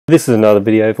This is another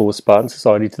video for Spartan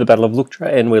Society to the Battle of Leuctra,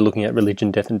 and we're looking at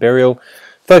religion, death and burial,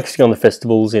 focusing on the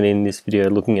festivals, and in this video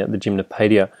looking at the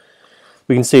Gymnopaedia.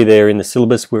 We can see there in the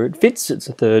syllabus where it fits. It's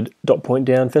the third dot point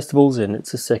down festivals, and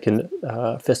it's the second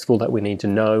festival that we need to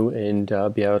know and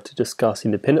be able to discuss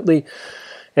independently,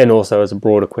 and also as a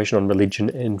broader question on religion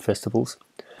and festivals.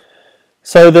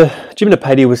 So the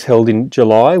Gymnopaedia was held in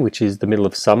July, which is the middle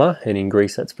of summer, and in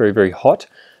Greece that's very, very hot.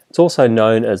 It's also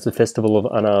known as the Festival of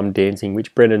Unarmed Dancing,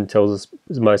 which Brennan tells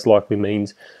us most likely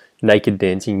means naked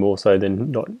dancing more so than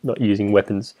not using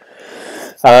weapons.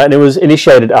 And it was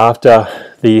initiated after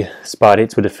the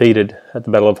Spartiates were defeated at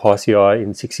the Battle of Hysiae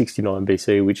in 669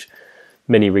 BC, which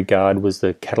many regard was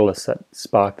the catalyst that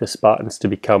sparked the Spartans to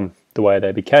become the way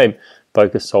they became,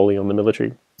 focused solely on the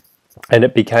military. And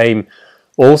it became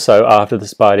also after the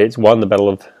Spartiates won the Battle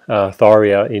of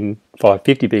Thyrea in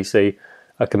 550 BC,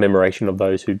 a commemoration of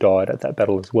those who died at that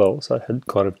battle as well. So it had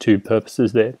kind of two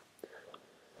purposes there.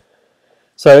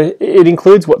 So it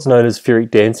includes what's known as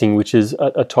Pyrrhic dancing, which is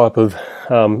a type of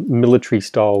military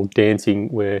style dancing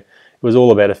where it was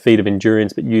all about a feat of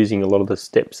endurance, but using a lot of the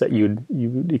steps that you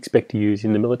would expect to use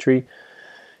in the military,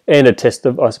 and a test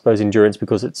of, I suppose, endurance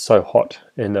because it's so hot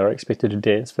and they're expected to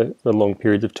dance for long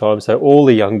periods of time. So all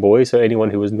the young boys, so anyone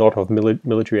who was not of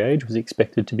military age, was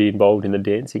expected to be involved in the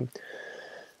dancing.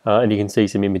 And you can see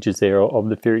some images there of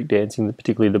the Pyrrhic dancing,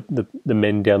 particularly the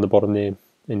men down the bottom there,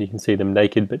 and you can see them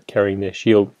naked but carrying their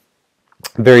shield.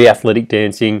 Very athletic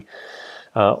dancing,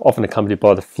 often accompanied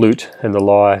by the flute and the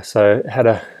lyre, so it had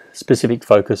a specific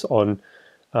focus on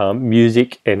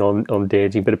music and on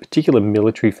dancing, but a particular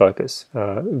military focus,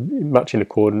 much in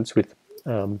accordance with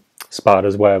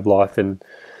Sparta's way of life and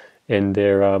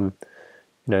their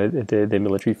their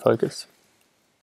military focus.